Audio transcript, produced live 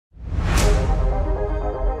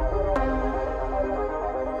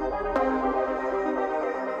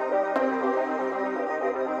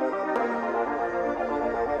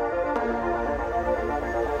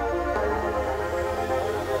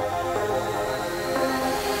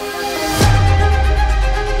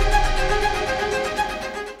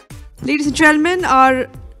Ladies and gentlemen, our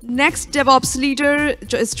next DevOps leader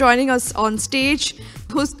is joining us on stage,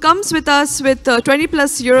 who comes with us with 20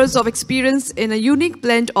 plus years of experience in a unique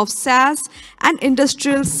blend of SaaS and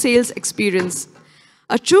industrial sales experience.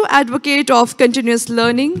 A true advocate of continuous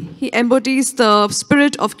learning, he embodies the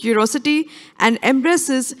spirit of curiosity and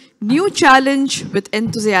embraces new challenge with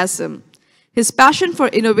enthusiasm. His passion for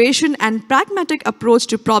innovation and pragmatic approach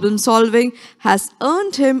to problem solving has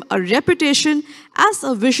earned him a reputation as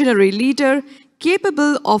a visionary leader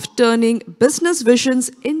capable of turning business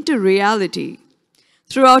visions into reality.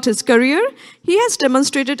 Throughout his career, he has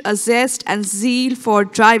demonstrated a zest and zeal for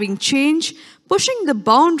driving change, pushing the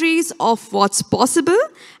boundaries of what's possible,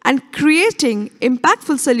 and creating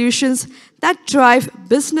impactful solutions that drive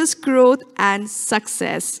business growth and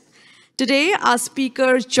success. Today, our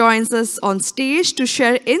speaker joins us on stage to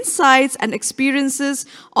share insights and experiences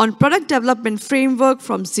on product development framework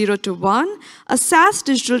from 0 to 1, a SaaS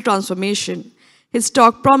digital transformation. His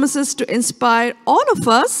talk promises to inspire all of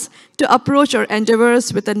us to approach our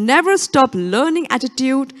endeavors with a never-stop learning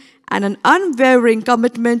attitude and an unwavering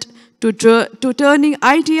commitment to turning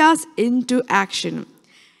ideas into action.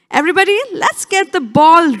 Everybody, let's get the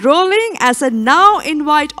ball rolling as I now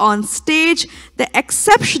invite on stage the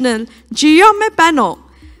exceptional Guillaume Panot,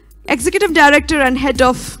 Executive Director and Head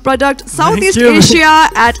of Product Southeast Asia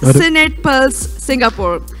at Synnet Pulse,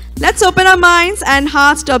 Singapore. Let's open our minds and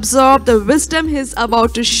hearts to absorb the wisdom he's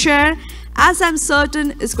about to share, as I'm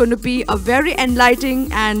certain is going to be a very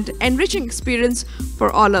enlightening and enriching experience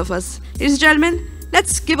for all of us. Ladies and gentlemen,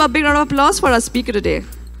 let's give a big round of applause for our speaker today.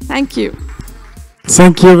 Thank you.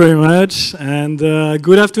 Thank you very much, and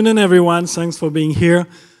good afternoon, everyone. Thanks for being here.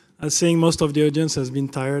 I think most of the audience has been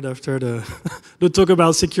tired after the talk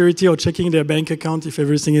about security or checking their bank account if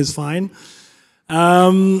everything is fine.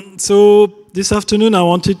 So this afternoon, I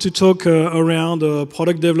wanted to talk around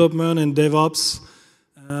product development and DevOps.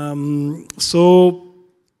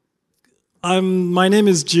 My name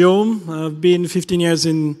is Guillaume. I've been 15 years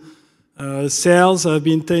in sales. I've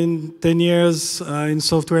been 10 years in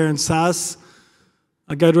software and SaaS.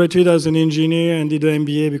 I graduated as an engineer and did an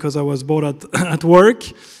MBA because I was bored at work.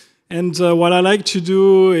 And what I like to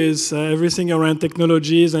do is everything around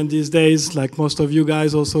technologies, and these days, like most of you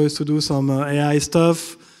guys also, is to do some AI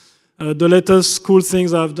stuff. The latest cool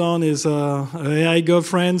things I've done is AI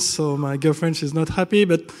girlfriend, so my girlfriend is not happy,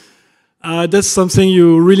 but that's something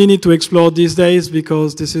you really need to explore these days,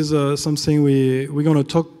 because this is something we're going to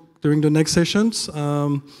talk during the next sessions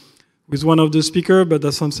with one of the speakers, but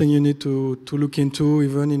that's something you need to look into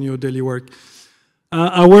even in your daily work.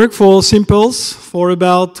 I work for Simples for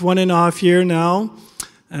about 1.5 years now.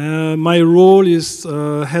 My role is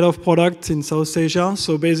head of product in South Asia.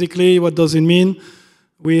 So basically, what does it mean?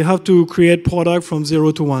 We have to create product from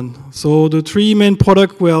 0 to 1. So the 3 main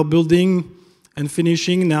products we are building and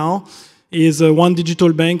finishing now is one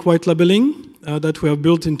digital bank white labeling that we have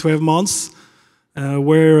built in 12 months.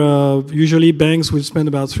 Where usually banks will spend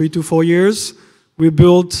about 3 to 4 years. We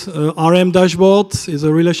built RM dashboard, is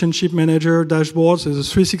a relationship manager dashboard, so it's a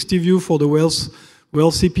 360 view for the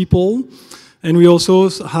wealthy people. And we also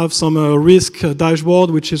have some risk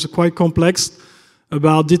dashboard, which is quite complex,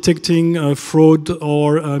 about detecting fraud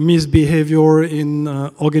or misbehavior in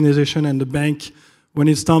organization and the bank when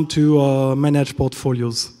it's time to manage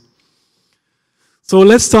portfolios. So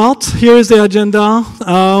let's start. Here is the agenda.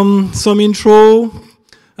 Some intro,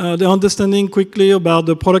 the understanding quickly about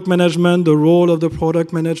the product management, the role of the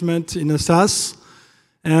product management in a SaaS.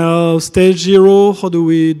 Stage 0, how do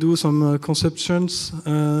we do some conceptions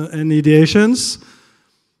and ideations.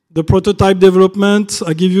 The prototype development,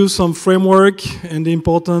 I give you some framework and the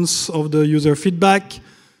importance of the user feedback,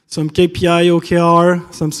 some KPI,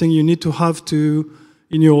 OKR, something you need to have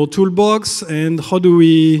in your toolbox, and how do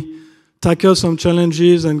we tackle some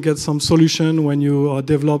challenges and get some solution when you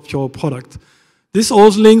develop your product. This all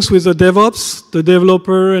links with the DevOps, the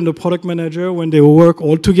developer and the product manager. When they work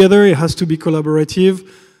all together, it has to be collaborative.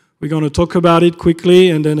 We're going to talk about it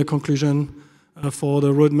quickly and then a conclusion for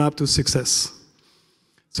the roadmap to success.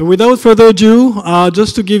 So without further ado,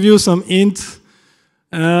 just to give you some hint,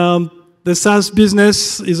 the SaaS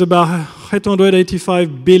business is about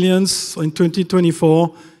 885 billion in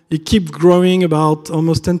 2024. It keeps growing about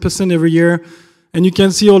almost 10% every year. And you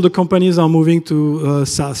can see all the companies are moving to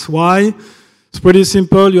SaaS. Why? It's pretty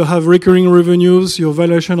simple. You have recurring revenues. Your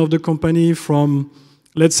valuation of the company from,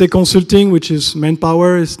 let's say, consulting, which is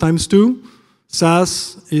manpower, is ×2.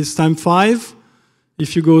 SaaS is ×5.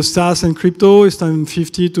 If you go SaaS and crypto, it's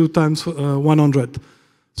 ×50 to ×100.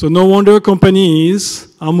 So no wonder companies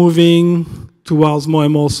are moving towards more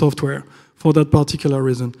and more software for that particular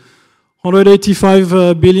reason.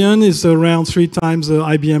 185 billion is around 3 times the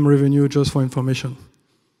IBM revenue, just for information.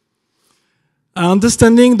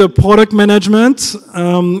 Understanding the product management,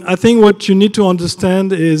 I think what you need to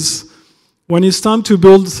understand is when it's time to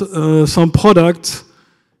build some product,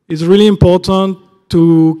 it's really important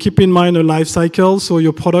to keep in mind a life cycle, so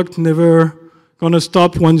your product never gonna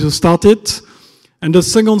stop when you start it. And the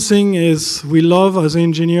second thing is we love as an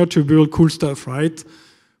engineer to build cool stuff, right?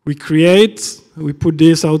 We create, we put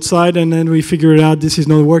this outside, and then we figure out this is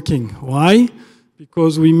not working. Why?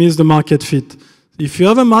 Because we miss the market fit. If you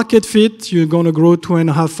have a market fit, you're going to grow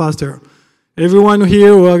 2.5 faster. Everyone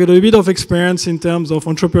here who has got a bit of experience in terms of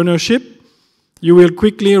entrepreneurship, you will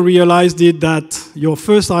quickly realize that your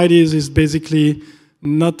first ideas is basically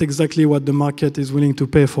not exactly what the market is willing to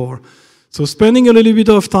pay for. So spending a little bit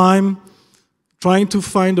of time trying to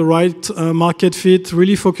find the right market fit,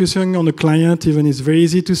 really focusing on the client, even it's very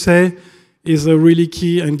easy to say, is a really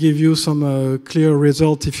key and give you some clear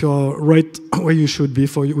result if you're right where you should be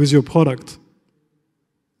with your product.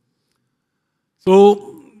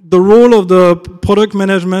 So the role of the product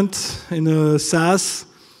management in a SaaS,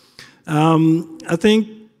 I think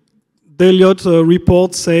the Elliott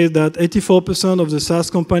report says that 84% of the SaaS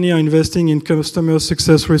company are investing in customer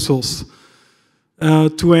success resource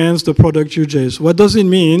to enhance the product usage. What does it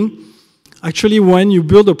mean? Actually, when you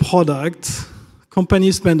build a product,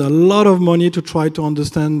 companies spend a lot of money to try to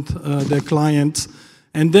understand their clients,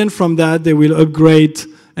 and then from that they will upgrade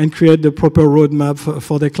and create the proper roadmap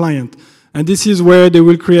for their client. And this is where they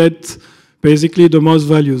will create basically the most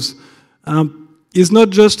values. It's not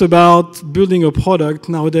just about building a product.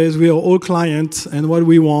 Nowadays we are all clients, and what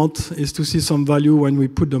we want is to see some value when we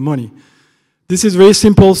put the money. This is very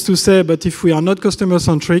simple to say, but if we are not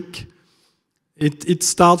customer-centric, it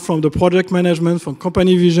starts from the project management, from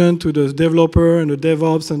company vision to the developer and the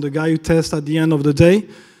DevOps and the guy who tests at the end of the day.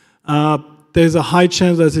 There's a high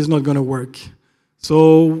chance that it's not going to work.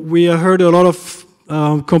 So we heard a lot of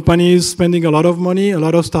companies spending a lot of money, a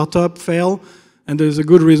lot of startups fail, and there's a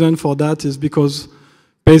good reason for that is because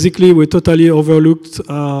basically we totally overlooked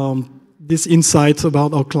this insight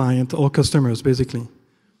about our client, our customers, basically.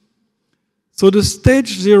 So the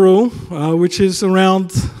stage 0, which is around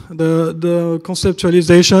the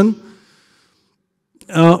conceptualization,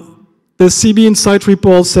 the CB Insight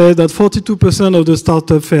report said that 42% of the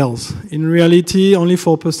startup fails. In reality, only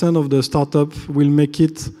 4% of the startup will make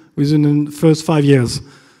it within the first 5 years.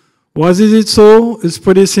 Why is it so? It's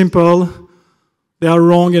pretty simple. They are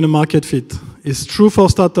wrong in a market fit. It's true for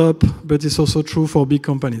startup, but it's also true for big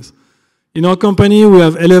companies. In our company, we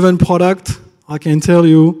have 11 products. I can tell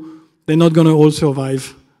you, they're not going to all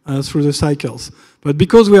survive through the cycles. But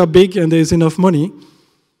because we are big and there's enough money,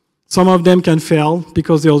 some of them can fail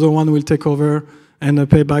because the other one will take over and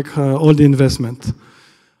pay back all the investment.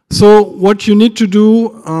 So what you need to do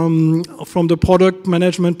from the product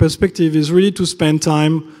management perspective is really to spend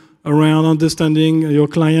time around understanding your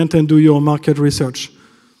client and do your market research.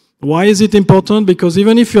 Why is it important? Because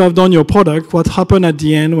even if you have done your product, what happens at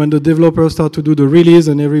the end when the developers start to do the release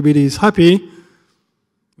and everybody is happy,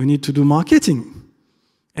 we need to do marketing.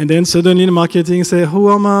 And then suddenly the marketing say, who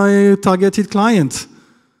are my targeted clients?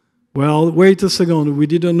 Well, wait a second, we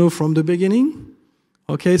didn't know from the beginning?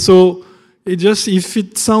 Okay, so it just, if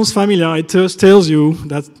it sounds familiar, it just tells you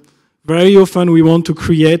that very often we want to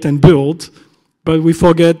create and build, but we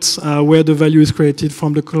forget where the value is created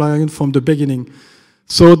from the client from the beginning.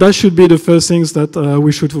 So that should be the first things that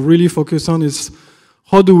we should really focus on is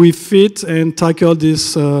how do we fit and tackle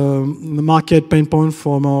this market pain point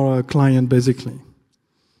from our client, basically.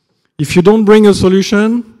 If you don't bring a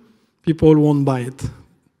solution, people won't buy it.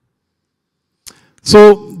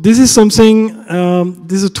 So this is something,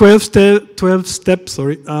 this is a 12-step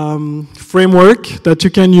framework that you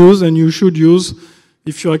can use and you should use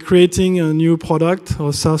if you are creating a new product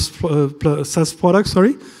or SaaS product,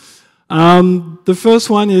 The first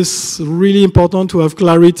one is really important to have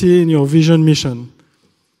clarity in your vision mission.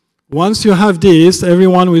 Once you have this,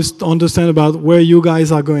 everyone will understand about where you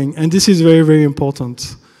guys are going. And this is very, very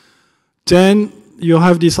important. Then you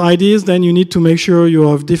have these ideas, then you need to make sure you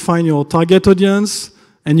have defined your target audience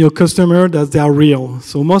and your customer, that they are real.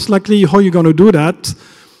 So most likely, how you're going to do that,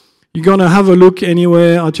 you're going to have a look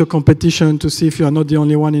anywhere at your competition to see if you are not the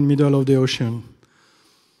only one in the middle of the ocean.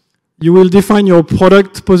 You will define your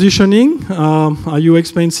product positioning. Are you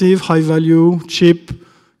expensive, high value, cheap,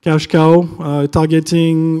 cash cow,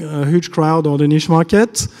 targeting a huge crowd or the niche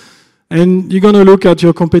market? And you're going to look at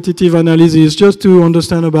your competitive analysis just to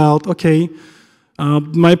understand about, okay,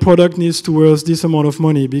 my product needs to worth this amount of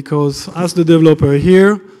money because as the developer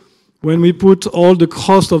here, when we put all the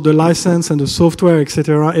cost of the license and the software,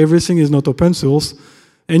 etc., everything is not open source,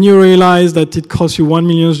 and you realize that it costs you 1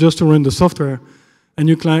 million just to run the software, and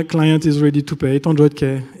your client is ready to pay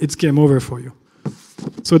 800K, it's game over for you.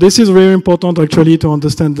 So this is very important actually to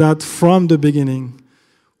understand that from the beginning.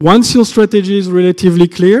 Once your strategy is relatively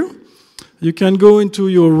clear, you can go into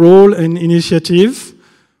your role and initiative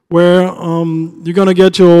where you're going to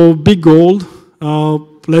get your big goal.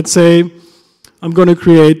 Let's say I'm going to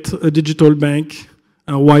create a digital bank,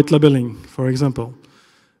 white labeling, for example.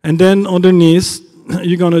 And then underneath,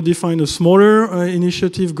 you're going to define a smaller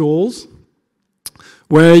initiative goals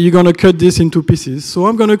where you're going to cut this into pieces. So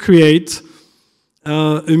I'm going to create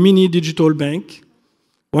a mini digital bank,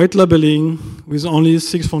 white labeling with only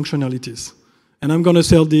 6 functionalities. And I'm going to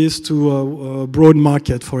sell this to a broad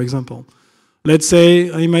market, for example. Let's say,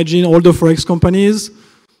 I imagine all the Forex companies,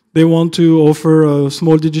 they want to offer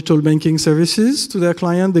small digital banking services to their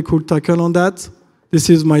client. They could tackle on that. This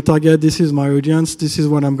is my target, this is my audience, this is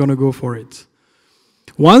when I'm going to go for it.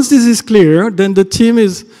 Once this is clear, then the team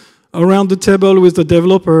is around the table with the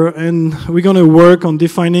developer, and we're going to work on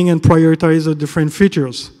defining and prioritize the different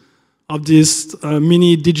features of this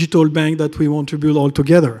mini digital bank that we want to build all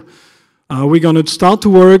together. We're going to start to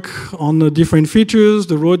work on the different features,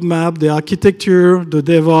 the roadmap, the architecture, the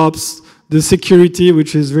DevOps, the security,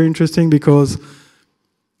 which is very interesting because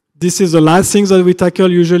this is the last things that we tackle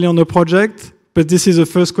usually on the project, but this is the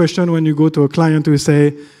first question when you go to a client who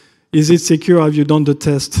say, is it secure? Have you done the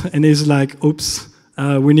test? And it's like, oops,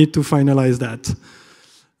 we need to finalize that.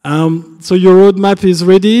 So your roadmap is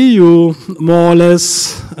ready. You more or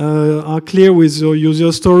less are clear with your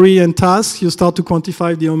user story and tasks. You start to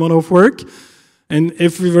quantify the amount of work. And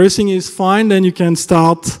if everything is fine, then you can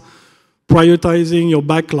start prioritizing your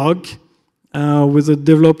backlog with the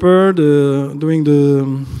developer,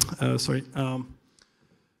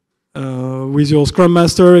 with your Scrum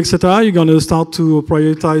Master, etc. You're going to start to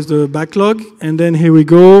prioritize the backlog. And then here we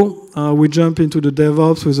go. We jump into the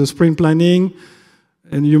DevOps with the sprint planning.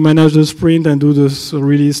 And you manage the sprint and do this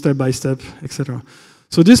release step by step, etc.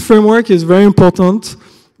 So this framework is very important.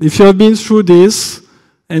 If you have been through this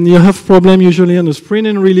and you have problem usually on the sprint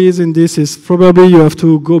and release in this, is probably you have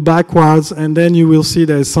to go backwards, and then you will see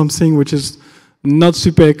there's something which is not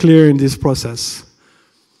super clear in this process.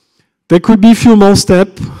 There could be a few more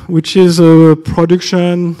steps, which is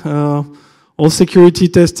production or security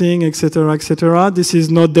testing, etc., etc. This is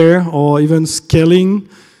not there, or even scaling.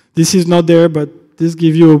 This is not there, but this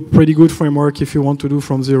gives you a pretty good framework if you want to do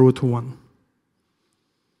from 0 to 1.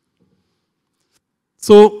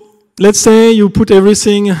 So let's say you put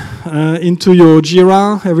everything into your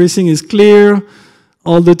Jira, everything is clear,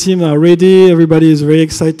 all the team are ready, everybody is very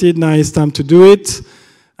excited, now it's time to do it.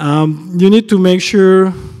 You need to make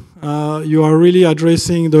sure you are really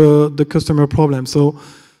addressing the customer problem. So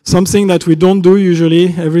something that we don't do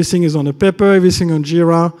usually, everything is on a paper, everything on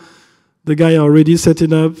Jira. The guy already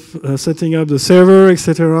setting up the server,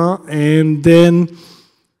 etc. And then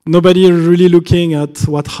nobody is really looking at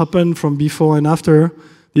what happened from before and after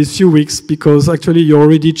these few weeks, because actually you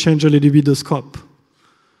already changed a little bit the scope,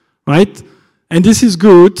 right? And this is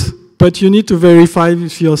good, but you need to verify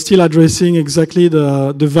if you're still addressing exactly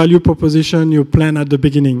the value proposition you planned at the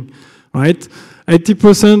beginning, right?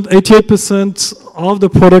 88% of the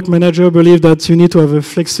product manager believe that you need to have a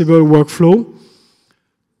flexible workflow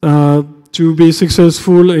to be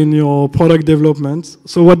successful in your product development.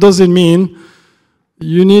 So what does it mean?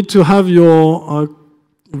 You need to have your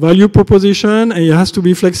value proposition, and it has to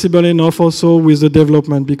be flexible enough also with the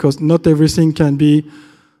development, because not everything can be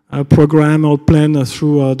programmed or planned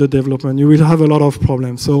through the development. You will have a lot of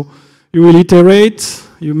problems. So you will iterate.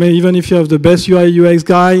 You may, even if you have the best UI UX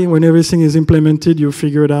guy, when everything is implemented, you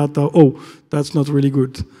figure it out, oh, that's not really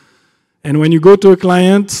good. And when you go to a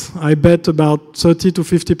client, I bet about 30 to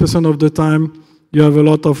 50% of the time, you have a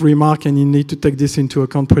lot of remark, and you need to take this into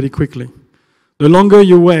account pretty quickly. The longer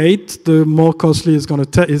you wait, the more costly it's going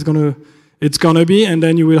to be, and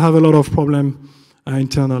then you will have a lot of problem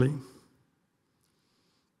internally.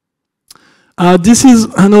 This is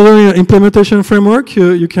another implementation framework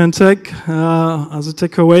you can take as a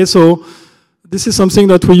takeaway. So this is something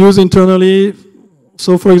that we use internally.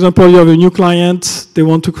 So for example, you have a new client, they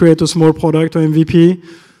want to create a small product or MVP.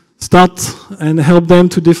 Start and help them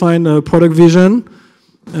to define a product vision.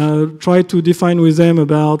 Try to define with them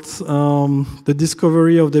about the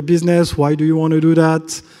discovery of the business. Why do you want to do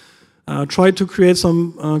that? Try to create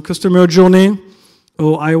some customer journey.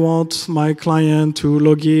 Oh, I want my client to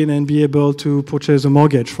log in and be able to purchase a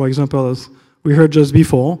mortgage, for example, as we heard just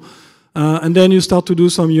before. And then you start to do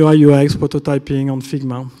some UI UX prototyping on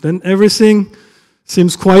Figma. Then everything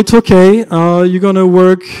Seems quite okay. You're going to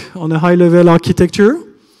work on a high-level architecture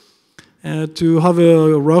to have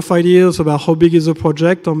a rough ideas about how big is the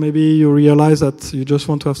project, or maybe you realize that you just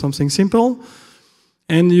want to have something simple.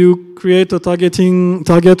 And you create a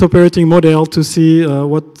target operating model to see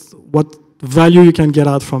what value you can get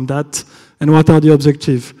out from that and what are the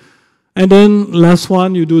objectives. And then last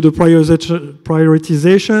one, you do the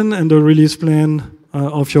prioritization and the release plan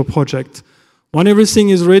of your project. When everything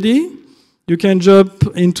is ready, you can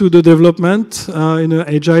jump into the development in an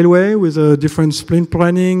agile way with a different sprint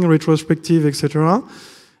planning, retrospective, etc.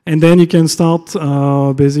 And then you can start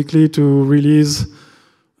basically to release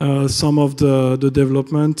some of the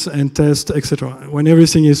development and test, etc. When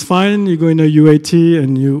everything is fine, you go in a UAT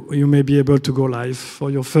and you may be able to go live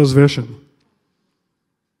for your first version.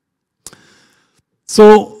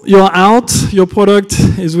 So you're out, your product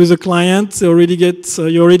is with a client, you already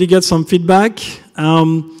get some feedback.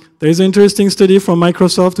 There is an interesting study from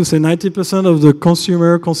Microsoft to say 90% of the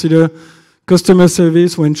consumer consider customer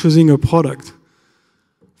service when choosing a product.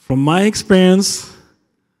 From my experience,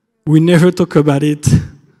 we never talk about it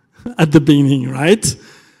at the beginning, right?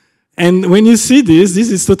 And when you see this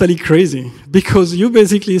is totally crazy, because you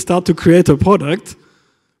basically start to create a product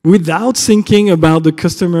without thinking about the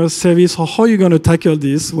customer service or how you're going to tackle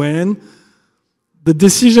this, when the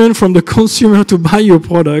decision from the consumer to buy your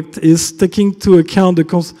product is taking into account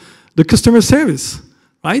the customer service,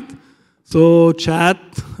 right? So chat,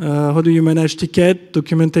 how do you manage ticket,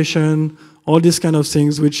 documentation, all these kind of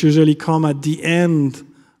things, which usually come at the end,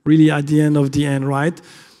 really at the end of the end, right?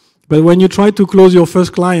 But when you try to close your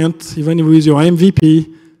first client, even with your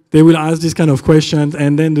MVP, they will ask this kind of question,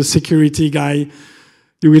 and then the security guy,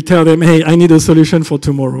 you will tell them, hey, I need a solution for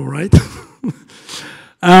tomorrow, right?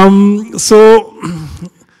 So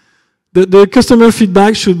the customer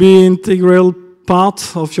feedback should be an integral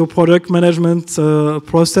part of your product management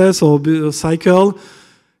process or cycle.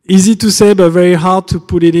 Easy to say, but very hard to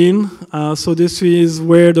put it in. So this is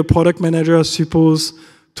where the product manager is supposed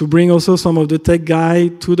to bring also some of the tech guy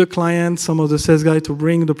to the client, some of the sales guy to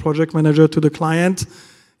bring the project manager to the client.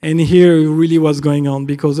 And here really what's going on,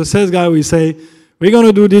 because the sales guy will say, we're going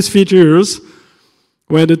to do these features,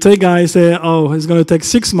 where the tech guy say, oh, it's going to take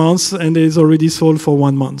 6 months, and it's already sold for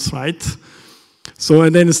 1 month, right? So,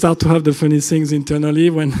 and then start to have the funny things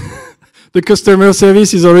internally when the customer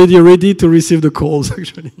service is already ready to receive the calls,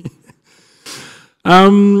 actually.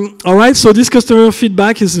 All right, so this customer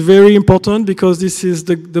feedback is very important, because this is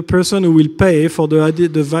the person who will pay for the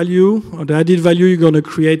added value you're going to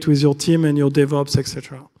create with your team and your DevOps,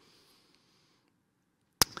 etc.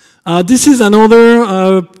 This is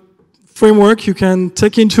another framework you can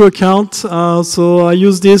take into account. So I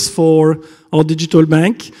use this for our digital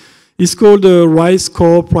bank. It's called the RISE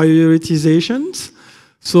Core Prioritizations.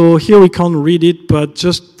 So here we can't read it, but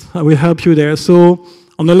just I will help you there. So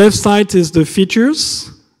on the left side is the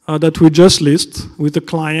features that we just list with the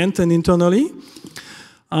client and internally.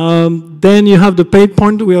 Then you have the pain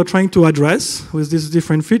point we are trying to address with these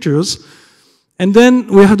different features. And then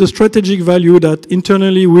we have the strategic value that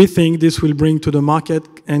internally we think this will bring to the market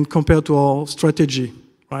and compare to our strategy,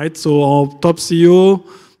 right? So our top CEO,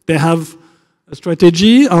 they have a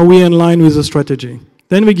strategy. Are we in line with the strategy?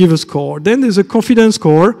 Then we give a score. Then there's a confidence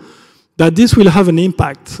score that this will have an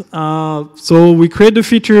impact. So we create the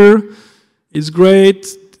feature. It's great.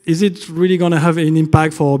 Is it really going to have an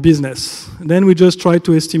impact for our business? And then we just try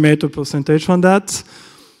to estimate a percentage on that.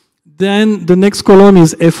 Then the next column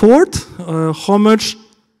is effort. How much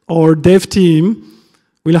our dev team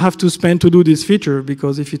will have to spend to do this feature,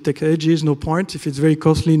 because if you take ages, no point. If it's very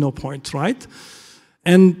costly, no point, right?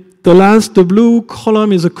 And the blue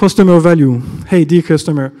column is a customer value. Hey, dear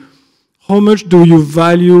customer, how much do you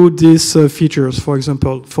value these features, for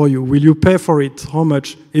example, for you? Will you pay for it? How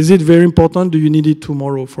much? Is it very important? Do you need it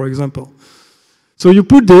tomorrow, for example? So you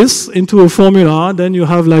put this into a formula, then you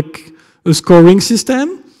have like a scoring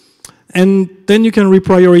system. And then you can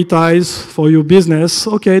reprioritize for your business.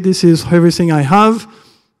 Okay, this is everything I have.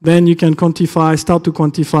 Then you can start to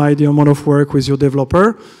quantify the amount of work with your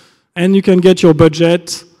developer. And you can get your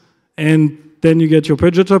budget, and then you get your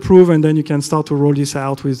budget approved, and then you can start to roll this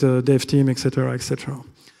out with the dev team, etc., etc.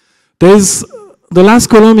 The last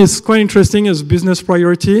column is quite interesting as business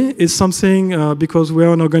priority. It's something, because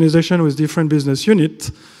we're an organization with different business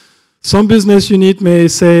units. Some business unit may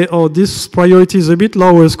say, oh, this priority is a bit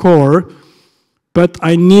lower score, but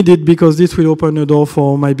I need it because this will open a door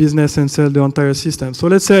for my business and sell the entire system. So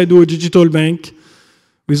let's say I do a digital bank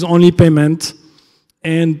with only payment,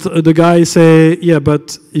 and the guy say, yeah,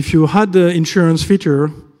 but if you had the insurance feature,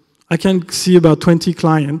 I can see about 20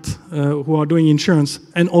 clients who are doing insurance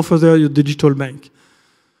and offer their digital bank.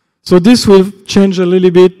 So this will change a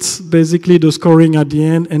little bit, basically, the scoring at the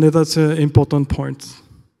end, and that's an important point.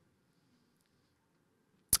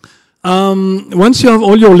 Once you have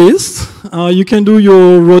all your lists, you can do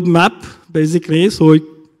your roadmap, basically. So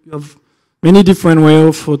you have many different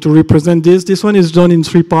ways to represent this. This one is done in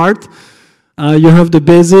 3 parts. You have the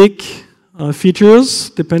basic features,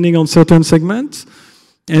 depending on certain segments.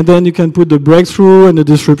 And then you can put the breakthrough and the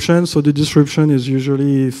description. So the description is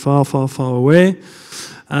usually far, far, far away.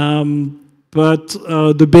 But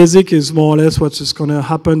the basic is more or less what's going to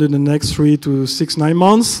happen in the next 3 to 6, 9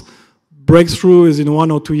 months. Breakthrough is in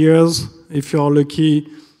 1 or 2 years. If you're lucky,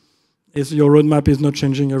 your roadmap is not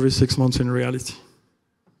changing every 6 months in reality.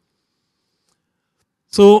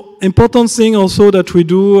 So important thing also that we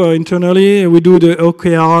do internally, we do the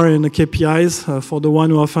OKR and the KPIs for the one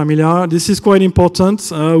who are familiar. This is quite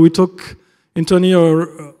important. We talk internally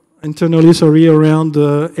around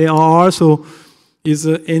the ARR. So is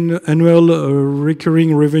annual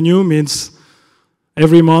recurring revenue, means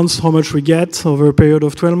every month how much we get over a period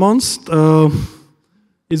of 12 months.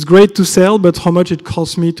 It's great to sell, but how much it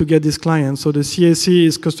costs me to get this client. So the CAC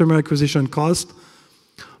is customer acquisition cost.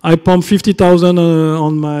 I pump 50,000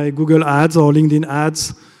 on my Google ads or LinkedIn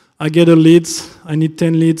ads. I get a lead. I need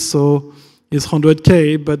 10 leads, so it's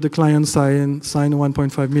 100K, but the client sign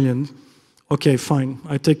 1.5 million. Okay, fine.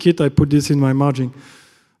 I take it. I put this in my margin.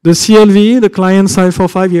 The CLV, the client signed for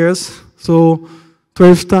 5 years. So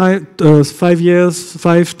 5 years,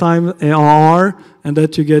 5 times ARR, and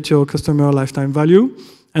that you get your customer lifetime value.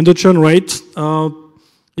 And the churn rate,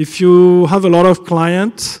 if you have a lot of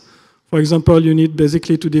clients, for example, you need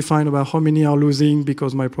basically to define about how many are losing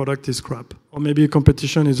because my product is crap. Or maybe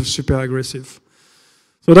competition is super aggressive.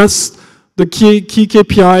 So that's the key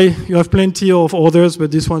KPI. You have plenty of others,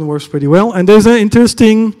 but this one works pretty well. And there's an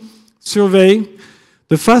interesting survey.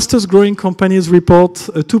 The fastest growing companies report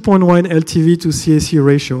a 2.1 LTV to CAC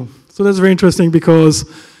ratio. So that's very interesting because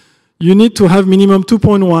you need to have minimum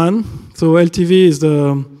 2.1. So LTV is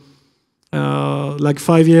the like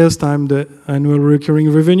 5 years time the annual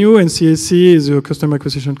recurring revenue, and CAC is your customer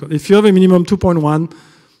acquisition cost. If you have a minimum 2.1,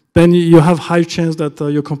 then you have high chance that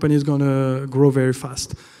your company is going to grow very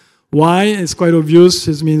fast. Why? It's quite obvious.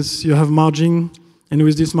 It means you have margin, and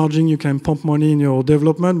with this margin you can pump money in your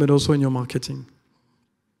development, but also in your marketing.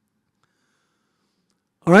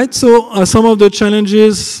 All right, so some of the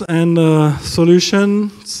challenges and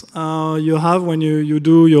solutions you have when you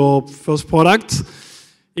do your first product.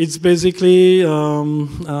 It's basically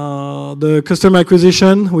the customer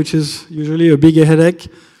acquisition, which is usually a big headache.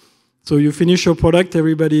 So you finish your product,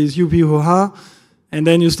 everybody is yuppie hoo-ha, and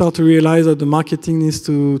then you start to realize that the marketing needs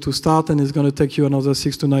to start, and it's going to take you another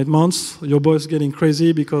 6 to 9 months. Your boss is getting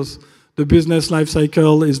crazy because the business life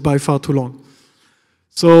cycle is by far too long.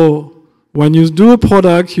 So when you do a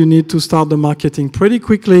product, you need to start the marketing pretty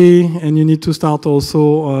quickly, and you need to start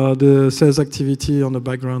also the sales activity on the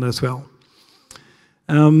background as well.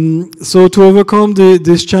 So to overcome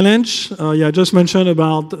this challenge, I just mentioned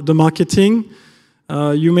about the marketing.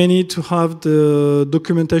 You may need to have the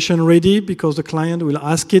documentation ready because the client will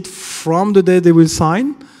ask it from the day they will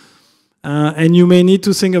sign. And you may need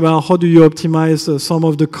to think about how do you optimize some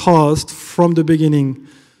of the cost from the beginning.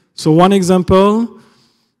 So one example,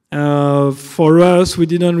 for us, we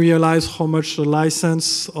didn't realize how much the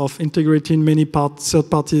license of integrating many third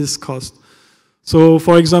parties cost. So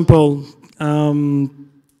for example,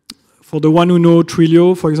 for the one who know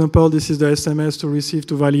Twilio, for example, this is the SMS to receive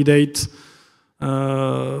to validate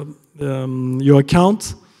your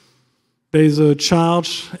account. There is a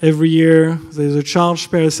charge every year. There is a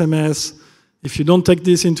charge per SMS. If you don't take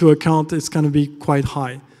this into account, it's going to be quite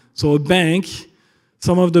high. So a bank,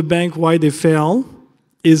 some of the bank, why they fail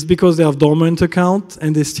is because they have dormant account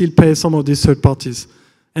and they still pay some of these third parties.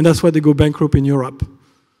 And that's why they go bankrupt in Europe.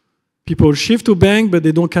 People shift to bank, but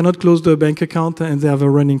they cannot close the bank account, and they have a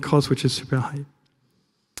running cost which is super high.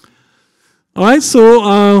 All right, so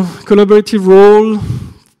collaborative role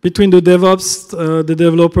between the DevOps, the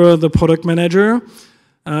developer, the product manager.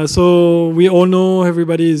 So we all know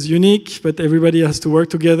everybody is unique, but everybody has to work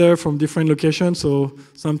together from different locations. So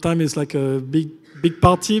sometimes it's like a big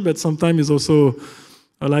party, but sometimes it's also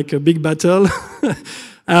like a big battle.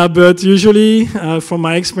 But usually, from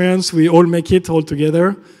my experience, we all make it all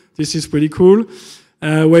together. This is pretty cool.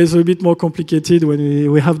 Where it's a bit more complicated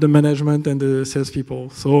when we have the management and the salespeople.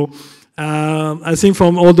 So I think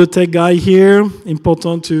from all the tech guy here,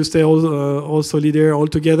 important to stay all solidaire all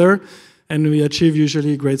together, and we achieve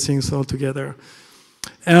usually great things all together.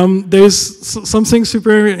 There's something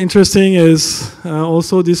super interesting is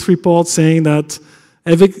also this report saying that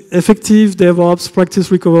effective DevOps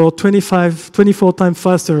practice recover 24 times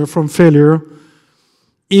faster from failure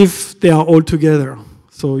if they are all together.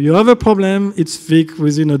 So you have a problem, it's fixed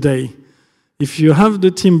within a day. If you have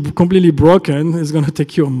the team completely broken, it's going to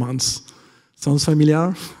take you months. Sounds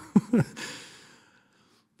familiar?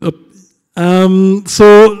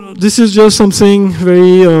 So this is just something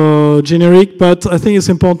very generic, but I think it's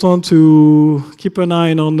important to keep an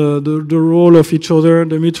eye on the role of each other,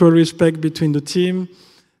 the mutual respect between the team,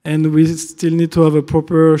 and we still need to have a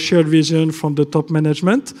proper shared vision from the top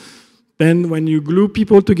management. Then when you glue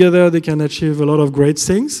people together, they can achieve a lot of great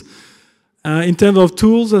things. In terms of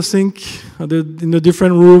tools, I think in the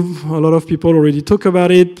different room, a lot of people already talk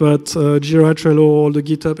about it, but Jira, Trello, all the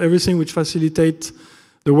GitHub, everything which facilitates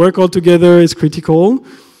the work all together is critical.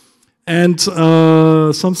 And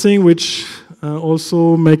something which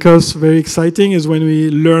also makes us very exciting is when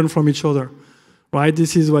we learn from each other, right?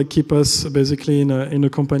 This is what keeps us basically in a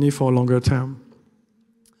company for a longer term.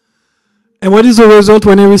 And what is the result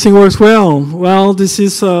when everything works well? Well, this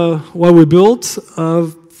is what we built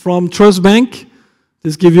from Trust Bank.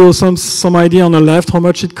 This gives you some idea on the left how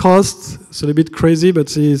much it costs. It's a little bit crazy,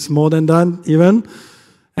 but it's more than that even.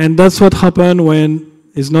 And that's what happened when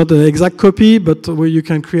it's not an exact copy, but where you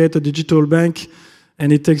can create a digital bank,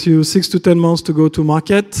 and it takes you 6 to 10 months to go to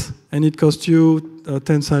market, and it costs you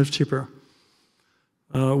 10 times cheaper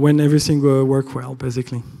when everything works well,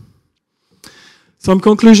 basically. Some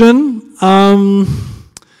conclusion.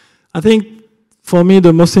 I think for me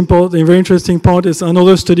the most important and very interesting part is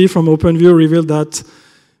another study from OpenView revealed that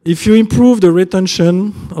if you improve the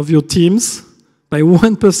retention of your teams by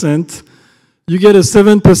 1%, you get a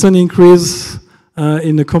 7% increase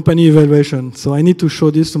in the company evaluation. So I need to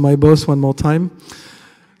show this to my boss one more time.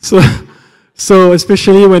 So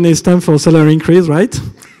especially when it's time for salary increase, right?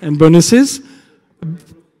 And bonuses.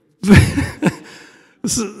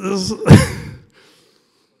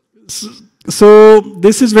 So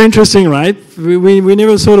this is very interesting, right? We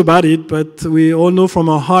never thought about it, but we all know from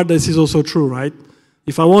our heart this is also true, right?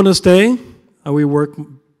 If I want to stay, we work,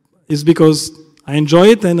 it's because I enjoy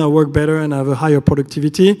it and I work better and I have a higher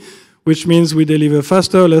productivity, which means we deliver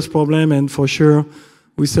faster, less problem, and for sure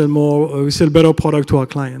we sell more, we sell better product to our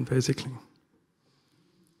client, basically.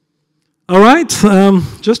 All right,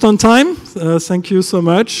 just on time. Thank you so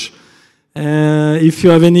much. If you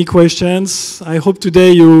have any questions, I hope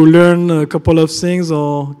today you learn a couple of things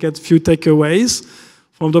or get a few takeaways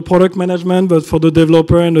from the product management, but for the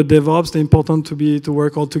developer and the DevOps, it's important to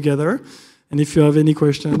work all together. And if you have any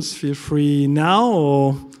questions, feel free now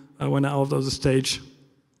or when I'm out of the stage.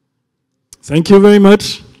 Thank you very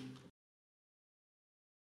much.